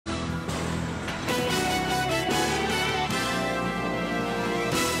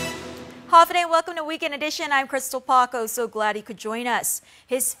Hafide, welcome to Weekend Edition. I'm Crystal Paco. So glad you could join us.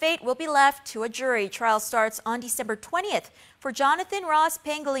 His fate will be left to a jury. Trial starts on December 20th for Jonathan Ross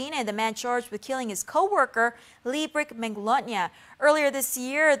Pangilinan, the man charged with killing his co-worker, Libric Menglotnya. Earlier this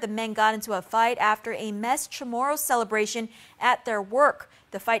year, the men got into a fight after a Mes Chamorro celebration at their work.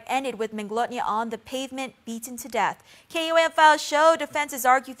 The fight ended with Menglotnya on the pavement, beaten to death. KUAM files show defenses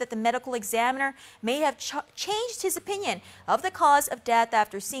argued that the medical examiner may have changed his opinion of the cause of death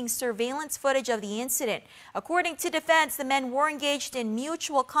after seeing surveillance footage of the incident. According to defense, the men were engaged in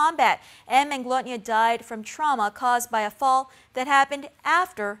mutual combat, and Menglotnya died from trauma caused by a fall that happened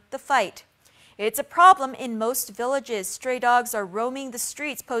after the fight. It's a problem in most villages. Stray dogs are roaming the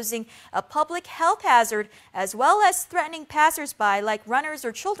streets, posing a public health hazard, as well as threatening passersby like runners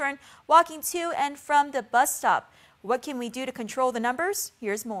or children walking to and from the bus stop. What can we do to control the numbers?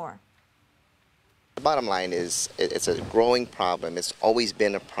 Here's more. The bottom line is it's a growing problem. It's always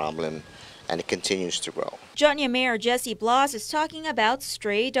been a problem, and it continues to grow. Jotnya Mayor Jesse Bloss is talking about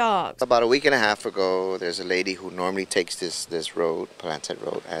stray dogs. About a week and a half ago, there's a lady who normally takes this road, Planted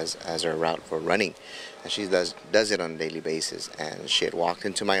Road, as her route for running. And she does it on a daily basis. And she had walked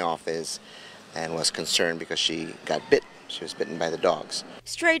into my office and was concerned because she got bit. She was bitten by the dogs.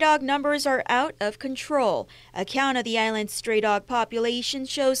 Stray dog numbers are out of control. A count of the island's stray dog population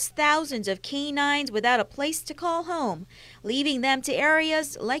shows thousands of canines without a place to call home, leaving them to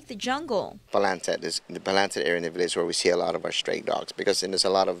areas like the jungle. Palantet is the Palantet area in the village where we see a lot of our stray dogs, because there's a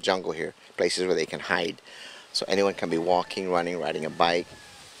lot of jungle here, places where they can hide. So anyone can be walking, running, riding a bike,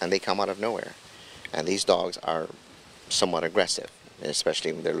 and they come out of nowhere. And these dogs are somewhat aggressive,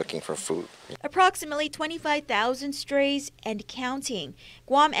 especially when they're looking for food. Approximately 25,000 strays and counting.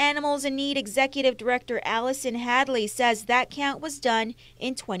 Guam Animals in Need Executive Director Allison Hadley says that count was done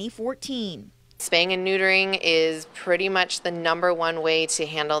in 2014. Spaying and neutering is pretty much the #1 way to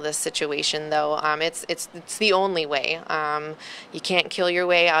handle this situation, though. It's the only way. You can't kill your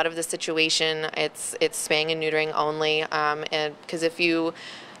way out of the situation. It's spaying and neutering only, and because if you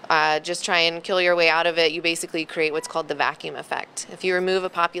just try and kill your way out of it, you basically create what's called the vacuum effect. If you remove a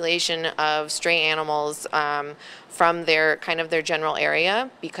population of stray animals from their general area,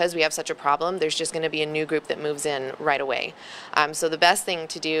 because we have such a problem, there's just going to be a new group that moves in right away. So the best thing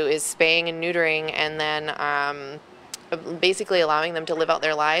to do is spaying and neutering, and then basically allowing them to live out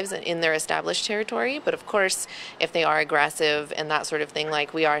their lives in their established territory. But of course, if they are aggressive and that sort of thing,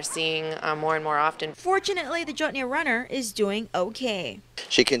 like we are seeing more and more often. Fortunately, the Jotnya runner is doing okay.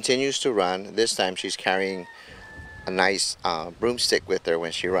 She continues to run. This time she's carrying a nice broomstick with her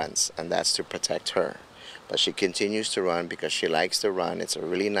when she runs, and that's to protect her. But she continues to run because she likes to run. It's a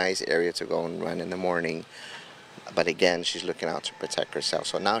really nice area to go and run in the morning. But again, she's looking out to protect herself.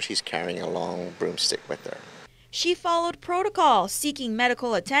 So now she's carrying a long broomstick with her. She followed protocol, seeking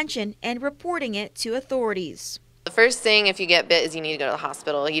medical attention and reporting it to authorities. The first thing if you get bit is you need to go to the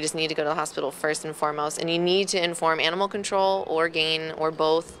hospital. You just need to go to the hospital first and foremost, and you need to inform animal control or GAIN or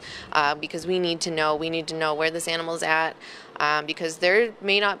both, because we need to know where this animal's at, because there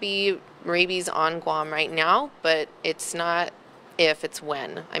may not be rabies on Guam right now, but it's not if, it's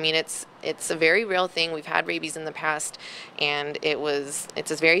when. I mean, it's a very real thing. We've had rabies in the past, and it's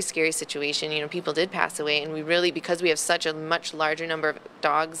a very scary situation. You know, people did pass away, and we really, because we have such a much larger number of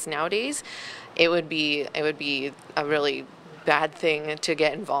dogs nowadays, it would be a really bad thing to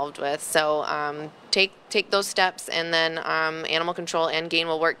get involved with. So take those steps, and then animal control and GAIN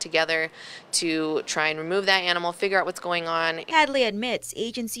will work together to try and remove that animal, figure out what's going on. Hadley admits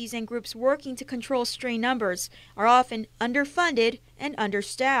agencies and groups working to control stray numbers are often underfunded and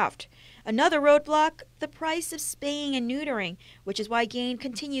understaffed. Another roadblock, the price of spaying and neutering, which is why GAIN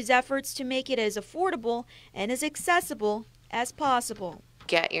continues efforts to make it as affordable and as accessible as possible.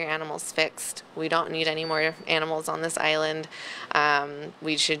 Get your animals fixed. We don't need any more animals on this island.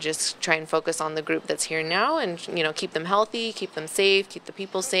 We should just try and focus on the group that's here now, and keep them healthy, keep them safe, keep the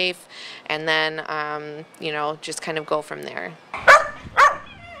people safe, and then just kind of go from there.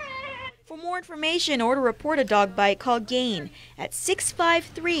 For more information or to report a dog bite, call GAIN at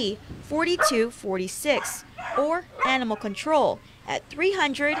 653-4246 or Animal Control at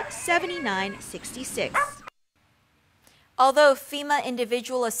 300-7966. Although FEMA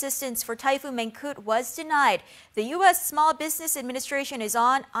individual assistance for Typhoon Mangkhut was denied, the U.S. Small Business Administration is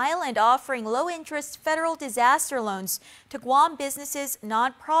on island offering low-interest federal disaster loans to Guam businesses,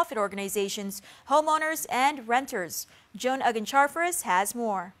 nonprofit organizations, homeowners, and renters. Joan Ugancharfaris has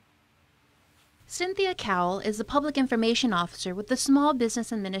more. Cynthia Cowell is the Public Information Officer with the Small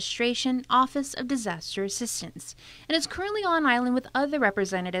Business Administration Office of Disaster Assistance and is currently on island with other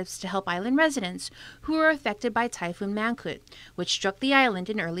representatives to help island residents who were affected by Typhoon Mangkhut, which struck the island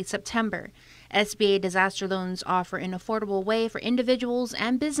in early September. SBA disaster loans offer an affordable way for individuals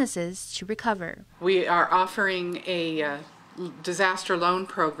and businesses to recover. We are offering a disaster loan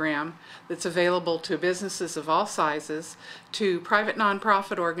program that's available to businesses of all sizes, to private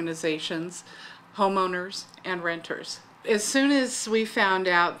nonprofit organizations, homeowners, and renters. As soon as we found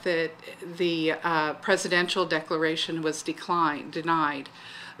out that the presidential declaration was denied,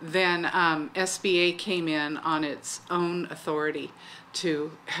 then SBA came in on its own authority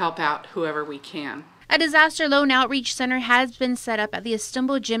to help out whoever we can. A disaster loan outreach center has been set up at the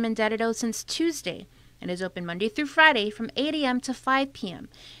Istanbul Gym in Dededo since Tuesday and is open Monday through Friday from 8 a.m. to 5 p.m.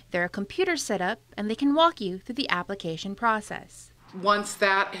 There are computers set up and they can walk you through the application process. Once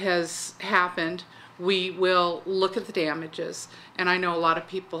that has happened, we will look at the damages, and I know a lot of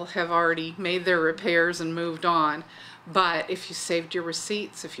people have already made their repairs and moved on, but if you saved your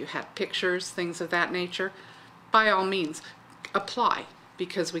receipts, if you had pictures, things of that nature, by all means, apply,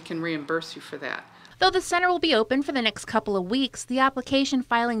 because we can reimburse you for that. Though the center will be open for the next couple of weeks, the application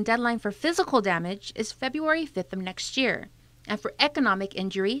filing deadline for physical damage is February 5th of next year, and for economic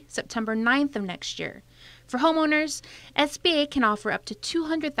injury, September 9th of next year. For homeowners, SBA can offer up to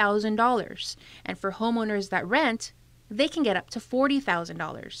 $200,000, and for homeowners that rent, they can get up to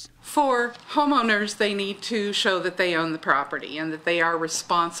 $40,000. For homeowners, they need to show that they own the property and that they are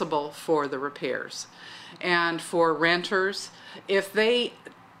responsible for the repairs. And for renters, if they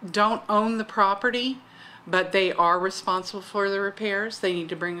don't own the property, but they are responsible for the repairs, they need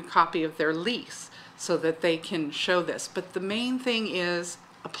to bring a copy of their lease so that they can show this. But the main thing is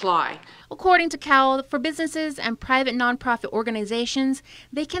apply. According to Cowell, for businesses and private nonprofit organizations,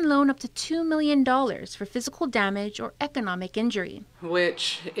 they can loan up to $2 million for physical damage or economic injury.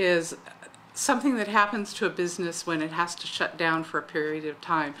 Which is something that happens to a business when it has to shut down for a period of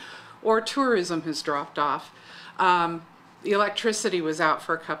time, or tourism has dropped off. The electricity was out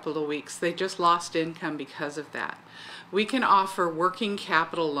for a couple of weeks. They just lost income because of that. We can offer working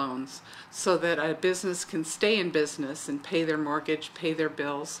capital loans so that a business can stay in business and pay their mortgage, pay their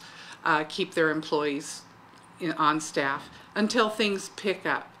bills, keep their employees on staff until things pick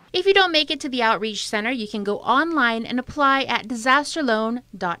up. If you don't make it to the Outreach Center, you can go online and apply at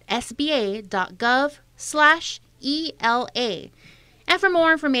disasterloan.sba.gov/ELA. And for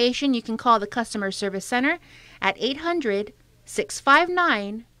more information, you can call the Customer Service Center at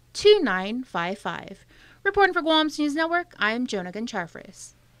 800-659-2955. Reporting for Guam's News Network, I'm Jonah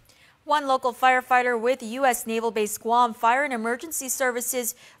Goncharfris. One local firefighter with U.S. Naval Base Guam Fire and Emergency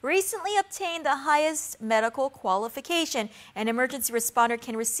Services recently obtained the highest medical qualification an emergency responder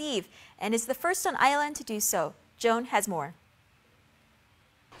can receive and is the first on island to do so. Joan has more.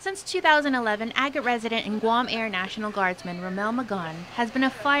 Since 2011, Agate resident and Guam Air National Guardsman Romel Magan has been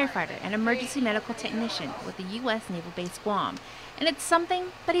a firefighter and emergency medical technician with the U.S. Naval Base Guam, and it's something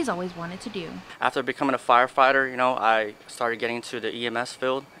that he's always wanted to do. After becoming a firefighter, I started getting into the EMS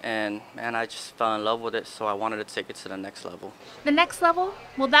field, and man, I just fell in love with it, so I wanted to take it to the next level. The next level?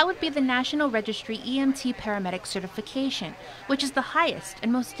 Well, that would be the National Registry EMT Paramedic Certification, which is the highest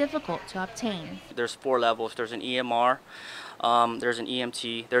and most difficult to obtain. There's 4 levels. There's an EMR, there's an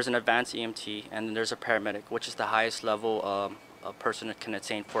EMT, there's an advanced EMT, and then there's a paramedic, which is the highest level a person can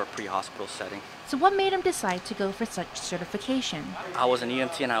attain for a pre-hospital setting. So what made him decide to go for such certification? I was an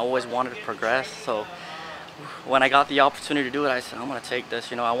EMT and I always wanted to progress, so when I got the opportunity to do it, I said, I'm going to take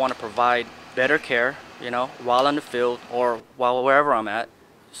this. I want to provide better care, while in the field or while wherever I'm at.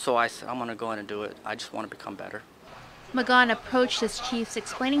 So I said, I'm going to go in and do it. I just want to become better. Magan approached his chiefs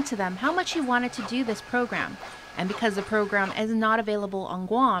explaining to them how much he wanted to do this program. And because the program is not available on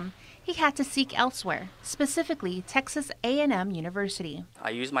Guam, he had to seek elsewhere, specifically Texas A&M University. I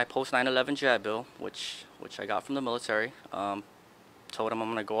used my post 9/11 GI Bill, which I got from the military. Told him I'm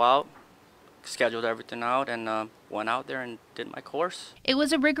going to go out, scheduled everything out, and went out there and did my course. It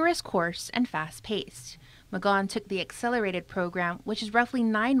was a rigorous course and fast-paced. Magan took the accelerated program, which is roughly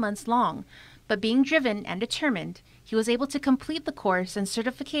 9 months long, but being driven and determined, he was able to complete the course and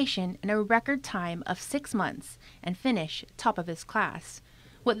certification in a record time of 6 months and finish top of his class.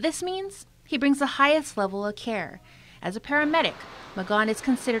 What this means? He brings the highest level of care. As a paramedic, Magan is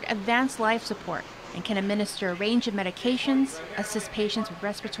considered advanced life support and can administer a range of medications, assist patients with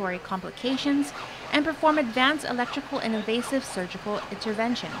respiratory complications, and perform advanced electrical and invasive surgical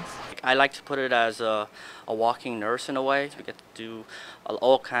interventions. I like to put it as a walking nurse in a way. We get to do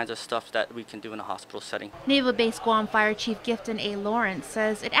all kinds of stuff that we can do in a hospital setting. Naval Base Guam Fire Chief Gifton A. Lawrence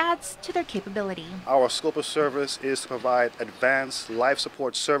says it adds to their capability. Our scope of service is to provide advanced life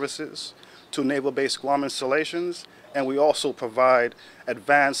support services to Naval Base Guam installations, and we also provide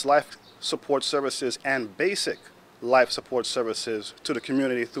advanced life support services and basic life support services to the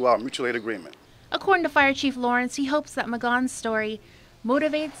community through our mutual aid agreement. According to Fire Chief Lawrence, he hopes that Magan's story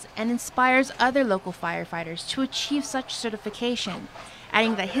motivates and inspires other local firefighters to achieve such certification,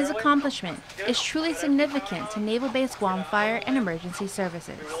 adding that his accomplishment is truly significant to Naval Base Guam Fire and Emergency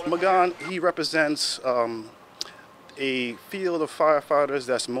Services. Magan, he represents a field of firefighters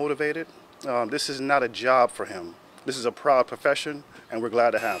that's motivated. This is not a job for him. This is a proud profession, and we're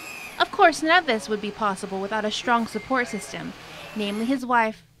glad to have him. Of course, none of this would be possible without a strong support system, namely his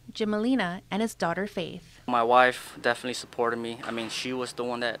wife, Jamelina, and his daughter, Faith. My wife definitely supported me. I mean, she was the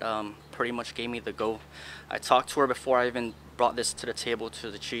one that pretty much gave me the go. I talked to her before I even brought this to the table to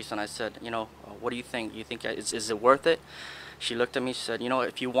the chiefs, and I said, you know, what do you think? You think is it worth it? She looked at me, she said, you know,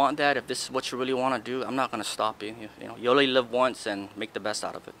 if you want that, if this is what you really want to do, I'm not going to stop you. You know, you only live once, and make the best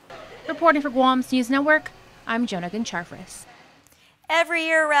out of it. Reporting for Guam's News Network, I'm Jonah Charfris. Every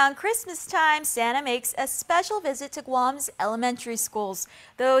year around Christmas time, Santa makes a special visit to Guam's elementary schools.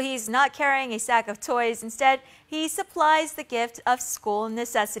 Though he's not carrying a sack of toys, instead, he supplies the gift of school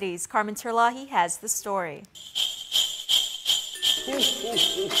necessities. Carmen Terlahi has the story.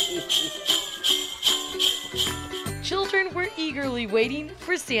 Children were eagerly waiting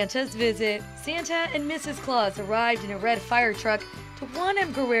for Santa's visit. Santa and Mrs. Claus arrived in a red fire truck to Juan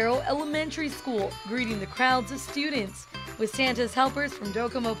M. Guerrero Elementary School, greeting the crowds of students. With Santa's helpers from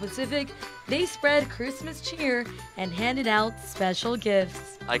Docomo Pacific, they spread Christmas cheer and handed out special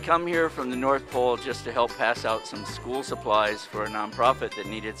gifts. I come here from the North Pole just to help pass out some school supplies for a nonprofit that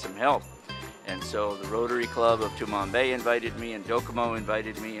needed some help. And so the Rotary Club of Tumon Bay invited me, and Docomo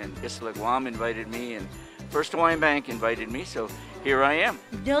invited me, and Isla Guam invited me, and First Hawaiian Bank invited me, so here I am.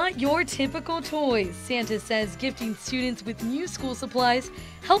 Not your typical toys. Santa says gifting students with new school supplies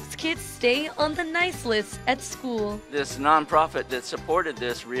helps kids stay on the nice list at school. This nonprofit that supported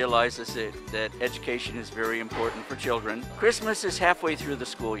this realizes that education is very important for children. Christmas is halfway through the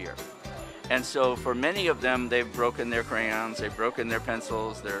school year. And so for many of them, they've broken their crayons, they've broken their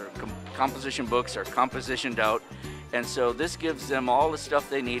pencils, their composition books are compositioned out. And so this gives them all the stuff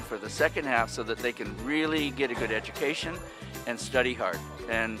they need for the second half so that they can really get a good education and study hard.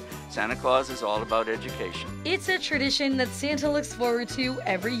 And Santa Claus is all about education. It's a tradition that Santa looks forward to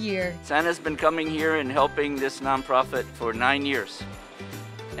every year. Santa's been coming here and helping this nonprofit for 9 years.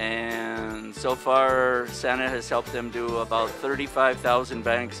 And so far, Santa has helped them do about 35,000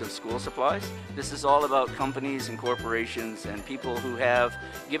 bags of school supplies. This is all about companies and corporations and people who have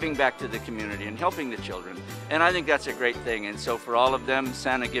giving back to the community and helping the children. And I think that's a great thing. And so for all of them,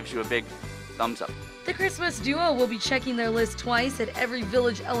 Santa gives you a big thumbs up. The Christmas duo will be checking their list twice at every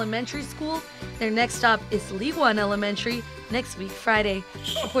village elementary school. Their next stop is Liguan Elementary next week, Friday.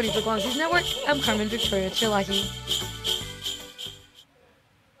 Reporting for Guang's News Network, I'm Carmen Victoria Chilaki.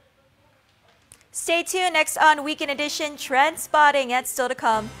 Stay tuned. Next on Weekend Edition, trend spotting, and still to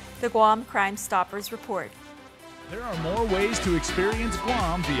come, the Guam Crime Stoppers report. There are more ways to experience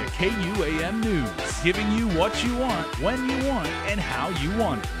Guam via KUAM News, giving you what you want, when you want, and how you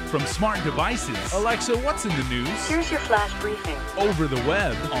want it. From smart devices, Alexa, what's in the news? Here's your flash briefing. Over the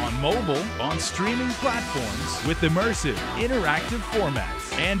web, on mobile, on streaming platforms, with immersive, interactive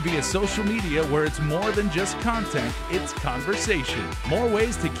formats, and via social media where it's more than just content, it's conversation. More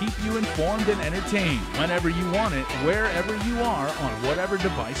ways to keep you informed and entertained whenever you want it, wherever you are, on whatever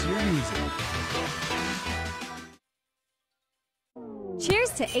device you're using.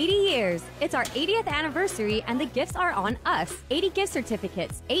 Cheers to 80 years! It's our 80th anniversary and the gifts are on us. 80 gift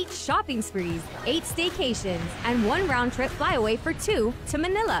certificates, 8 shopping sprees, 8 staycations, and 1 round trip flyaway for 2 to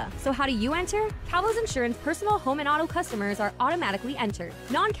Manila. So how do you enter? Calvo's Insurance personal home and auto customers are automatically entered.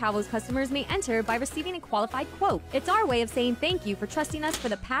 Non-Calvo's customers may enter by receiving a qualified quote. It's our way of saying thank you for trusting us for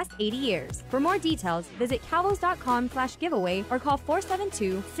the past 80 years. For more details, visit calvos.com/giveaway or call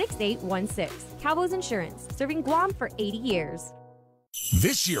 472-6816. Calvo's Insurance, serving Guam for 80 years.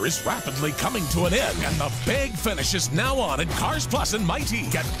 This year is rapidly coming to an end, and the big finish is now on at Cars Plus and Mighty.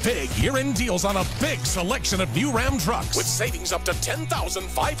 Get big year-end deals on a big selection of new Ram trucks with savings up to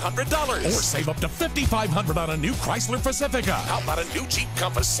 $10,500. Or save up to $5,500 on a new Chrysler Pacifica. How about a new Jeep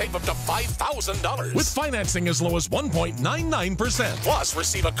Compass? Save up to $5,000. With financing as low as 1.99%. Plus,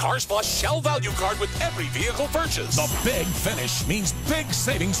 receive a Cars Plus Shell Value Card with every vehicle purchase. The big finish means big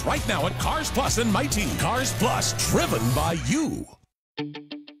savings right now at Cars Plus and Mighty. Cars Plus, driven by you.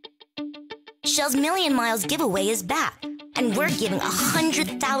 Shell's Million Miles giveaway is back, and we're giving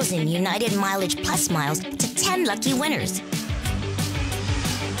 100,000 United Mileage Plus miles to 10 lucky winners.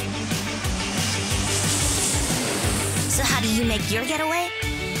 So how do you make your getaway?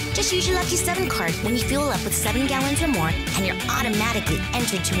 Just use your Lucky 7 card when you fuel up with 7 gallons or more, and you're automatically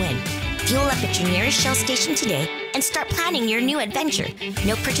entered to win. Fuel up at your nearest Shell station today and start planning your new adventure.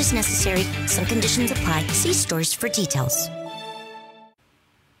 No purchase necessary. Some conditions apply. See stores for details.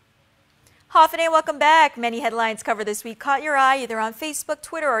 Hoffman, welcome back. Many headlines covered this week caught your eye either on Facebook,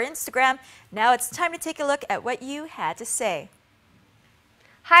 Twitter, or Instagram. Now it's time to take a look at what you had to say.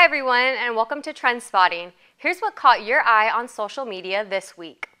 Hi everyone, and welcome to Trend Spotting. Here's what caught your eye on social media this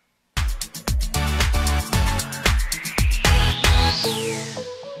week.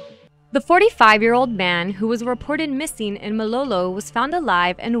 The 45-year-old man who was reported missing in Malolo was found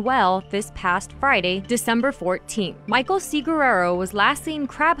alive and well this past Friday, December 14th. Michael C. Guerrero was last seen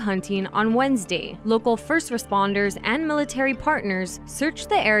crab hunting on Wednesday. Local first responders and military partners searched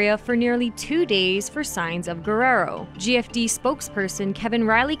the area for nearly 2 days for signs of Guerrero. GFD spokesperson Kevin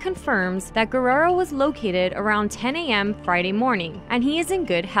Riley confirms that Guerrero was located around 10 a.m. Friday morning, and he is in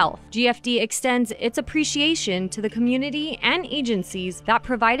good health. GFD extends its appreciation to the community and agencies that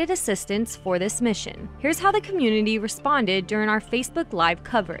provided assistance for this mission. Here's how the community responded during our Facebook Live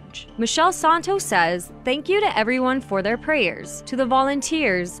coverage. Michelle Santos says, "Thank you to everyone for their prayers. To the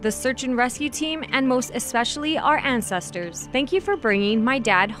volunteers, the search and rescue team, and most especially our ancestors. Thank you for bringing my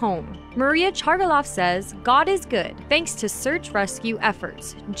dad home." Maria Chargaloff says, "God is good. Thanks to search rescue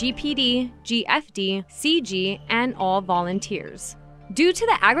efforts, GPD, GFD, CG, and all volunteers." Due to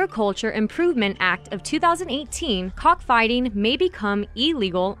the Agriculture Improvement Act of 2018, cockfighting may become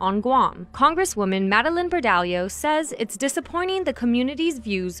illegal on Guam. Congresswoman Madeline Berdalio says it's disappointing the community's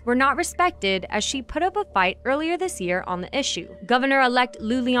views were not respected as she put up a fight earlier this year on the issue. Governor-elect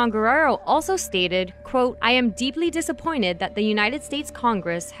Lou Leon Guerrero also stated, quote, "I am deeply disappointed that the United States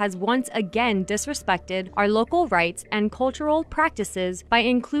Congress has once again disrespected our local rights and cultural practices by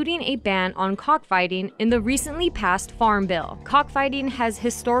including a ban on cockfighting in the recently passed Farm Bill. Cockfighting has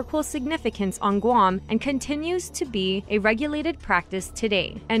historical significance on Guam and continues to be a regulated practice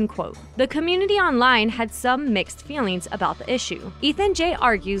today," end quote. The community online had some mixed feelings about the issue. Ethan J.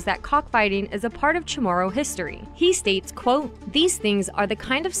 argues that cockfighting is a part of Chamorro history. He states, quote, "These things are the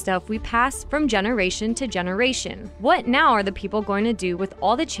kind of stuff we pass from generation to generation. What now are the people going to do with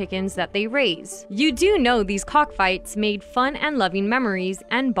all the chickens that they raise? You do know these cockfights made fun and loving memories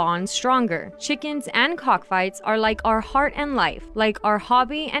and bonds stronger. Chickens and cockfights are like our heart and life, like our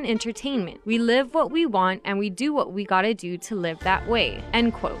hobby and entertainment. We live what we want and we do what we gotta do to live that way,"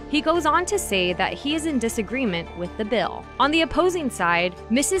 end quote. He goes on to say that he is in disagreement with the bill. On the opposing side,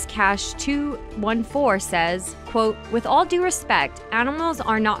 Mrs. Cash 214 says, quote, "With all due respect, animals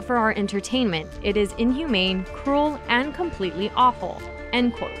are not for our entertainment. It is inhumane, cruel, and completely awful,"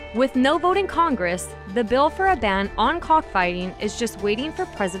 end quote. With no vote in Congress, the bill for a ban on cockfighting is just waiting for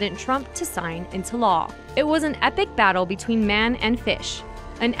President Trump to sign into law. It was an epic battle between man and fish.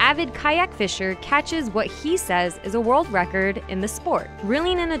 An avid kayak fisher catches what he says is a world record in the sport,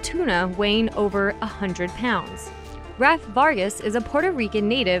 reeling in a tuna weighing over 100 pounds. Raf Vargas is a Puerto Rican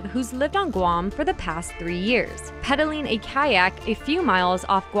native who's lived on Guam for the past 3 years. Pedaling a kayak a few miles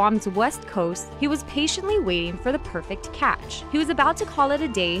off Guam's west coast, he was patiently waiting for the perfect catch. He was about to call it a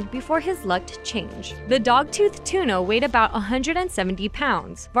day before his luck changed. The dog-toothed tuna weighed about 170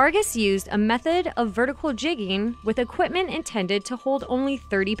 pounds. Vargas used a method of vertical jigging with equipment intended to hold only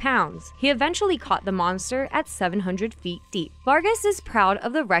 30 pounds. He eventually caught the monster at 700 feet deep. Vargas is proud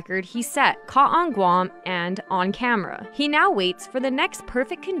of the record he set, caught on Guam and on camera. He now waits for the next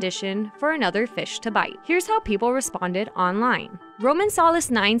perfect condition for another fish to bite. Here's how people responded online. Roman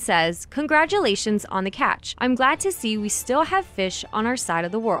Solace 9 says, "Congratulations on the catch. I'm glad to see we still have fish on our side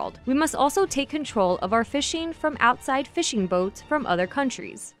of the world. We must also take control of our fishing from outside fishing boats from other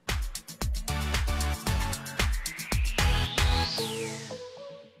countries."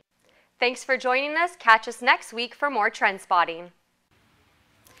 Thanks for joining us. Catch us next week for more Trend Spotting.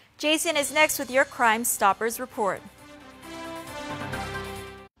 Jason is next with your Crime Stoppers report.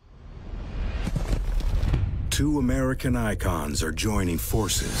 Two American icons are joining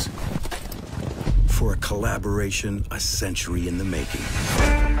forces for a collaboration a century in the making.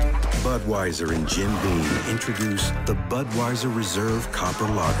 Budweiser and Jim Beam introduce the Budweiser Reserve Copper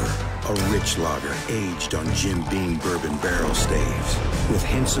Lager, a rich lager aged on Jim Beam bourbon barrel staves with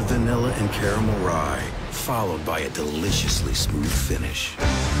hints of vanilla and caramel rye, followed by a deliciously smooth finish.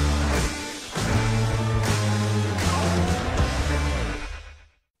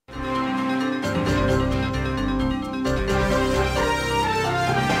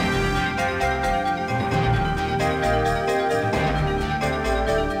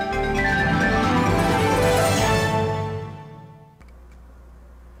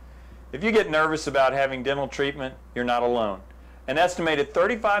 If you get nervous about having dental treatment, you're not alone. An estimated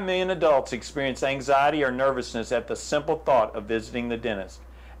 35 million adults experience anxiety or nervousness at the simple thought of visiting the dentist.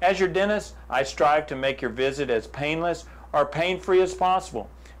 As your dentist, I strive to make your visit as painless or pain-free as possible.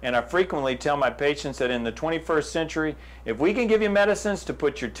 And I frequently tell my patients that in the 21st century, if we can give you medicines to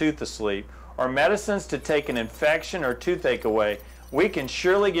put your tooth to sleep or medicines to take an infection or toothache away, we can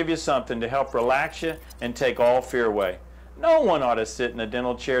surely give you something to help relax you and take all fear away. No one ought to sit in a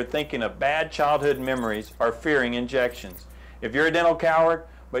dental chair thinking of bad childhood memories or fearing injections. If you're a dental coward,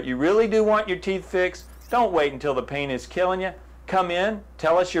 but you really do want your teeth fixed, don't wait until the pain is killing you. Come in,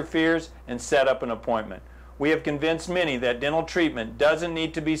 tell us your fears, and set up an appointment. We have convinced many that dental treatment doesn't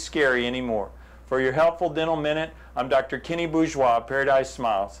need to be scary anymore. For your helpful dental minute, I'm Dr. Kenny Bourgeois of Paradise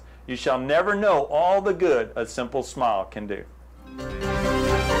Smiles. You shall never know all the good a simple smile can do.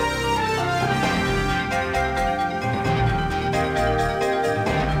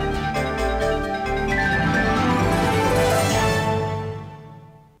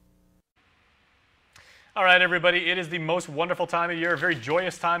 All right, everybody, it is the most wonderful time of year, a very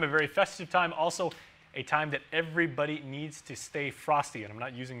joyous time, a very festive time, also a time that everybody needs to stay frosty. And I'm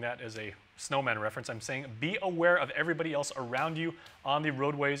not using that as a snowman reference. I'm saying be aware of everybody else around you on the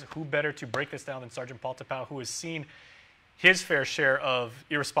roadways. Who better to break this down than Sergeant Paul Tapau, who has seen his fair share of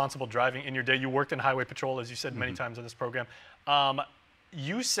irresponsible driving in your day. You worked in highway patrol, as you said many times on this program.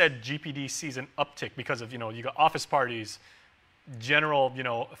 You said GPD sees an uptick because of, you got office parties, general,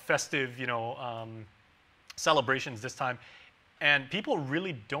 festive, celebrations this time. And people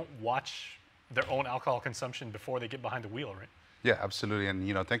really don't watch their own alcohol consumption before they get behind the wheel, right? Yeah, absolutely.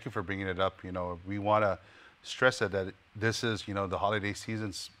 And, thank you for bringing it up. We want to stress that this is, the holiday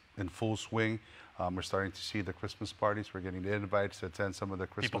season's in full swing. We're starting to see the Christmas parties. We're getting the invites to attend some of the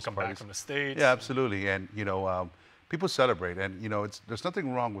Christmas parties. People come back from the States. Yeah, absolutely. And, people celebrate. And, there's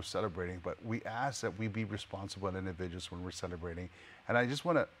nothing wrong with celebrating, but we ask that we be responsible individuals when we're celebrating. And I just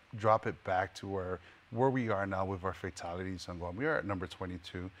want to drop it back to where we are now with our fatalities on Guam. We are at number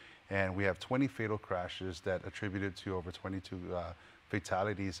 22, and we have 20 fatal crashes that attributed to over 22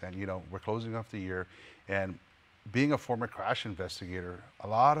 fatalities. And, we're closing off the year. And being a former crash investigator, a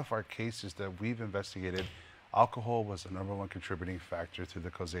lot of our cases that we've investigated, alcohol was the #1 contributing factor to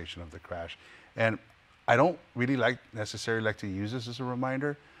the causation of the crash. And I don't really necessarily like to use this as a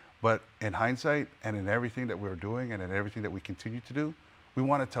reminder, but in hindsight and in everything that we're doing and in everything that we continue to do, we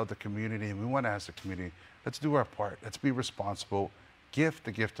want to tell the community and we want to ask the community, let's do our part. Let's be responsible, gift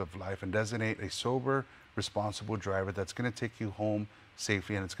the gift of life, and designate a sober, responsible driver that's going to take you home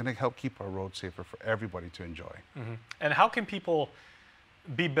safely, and it's going to help keep our roads safer for everybody to enjoy. Mm-hmm. And how can people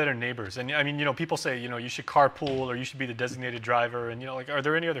be better neighbors? And I mean, people say, you should carpool or you should be the designated driver. And, are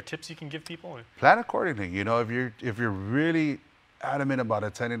there any other tips you can give people? Plan accordingly. If you're really adamant about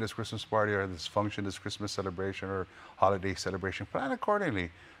attending this Christmas party or this function, this Christmas celebration or holiday celebration, plan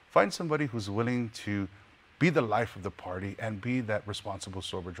accordingly. Find somebody who's willing to be the life of the party and be that responsible,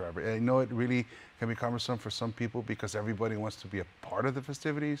 sober driver. And it really can be cumbersome for some people because everybody wants to be a part of the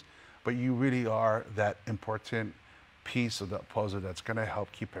festivities, but you really are that important piece of that puzzle that's going to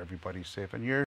help keep everybody safe. And you're